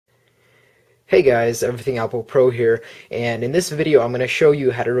Hey guys, Everything Apple Pro here, and in this video I'm going to show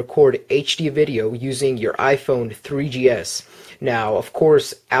you how to record HD video using your iPhone 3GS. Now, of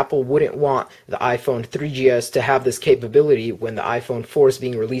course, Apple wouldn't want the iPhone 3GS to have this capability when the iPhone 4 is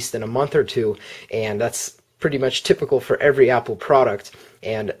being released in a month or two, and that's pretty much typical for every Apple product.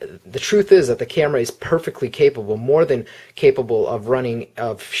 And the truth is that the camera is perfectly capable, more than capable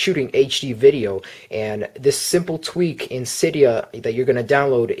of shooting HD video. And this simple tweak in Cydia that you're going to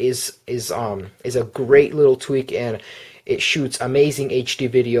download is a great little tweak, and it shoots amazing HD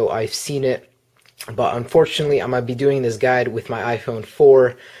video. I've seen it, but unfortunately I might be doing this guide with my iPhone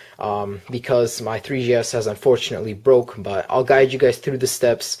 4 because my 3GS has unfortunately broke. But I'll guide you guys through the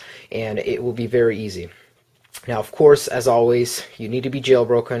steps, and it will be very easy. Now, of course, as always, you need to be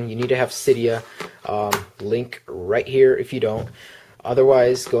jailbroken. You need to have Cydia. Link right here if you don't.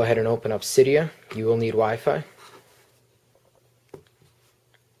 Otherwise, go ahead and open up Cydia. You will need Wi-Fi.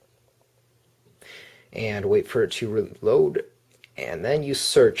 And wait for it to reload. And then you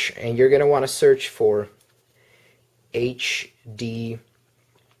search. And you're going to want to search for HD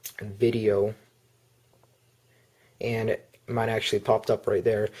video. And mine actually popped up right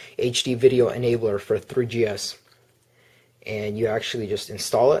there, HD video enabler for 3GS, and you actually just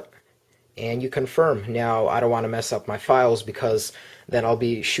install it and you confirm. Now, I don't want to mess up my files because then I'll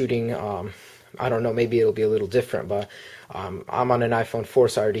be shooting I don't know, maybe it'll be a little different, but I'm on an iPhone 4,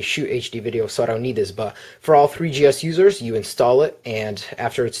 so I already shoot HD video, so I don't need this. But for all 3GS users, you install it, and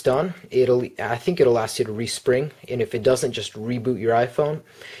after it's done, I think it'll ask you to respring, and if it doesn't, just reboot your iPhone.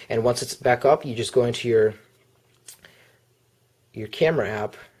 And once it's back up, you just go into your camera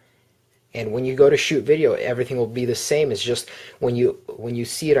app, and when you go to shoot video, everything will be the same. It's just when you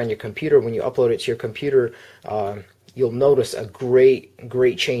see it on your computer, when you upload it to your computer, you'll notice a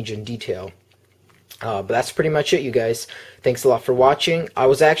great change in detail. But that's pretty much it, you guys. Thanks a lot for watching. I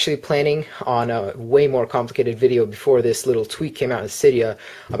was actually planning on a way more complicated video before this little tweak came out in Cydia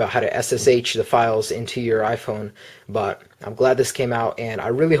about how to SSH the files into your iPhone, but I'm glad this came out, and I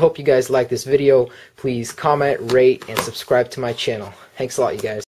really hope you guys like this video. Please comment, rate, and subscribe to my channel. Thanks a lot, you guys.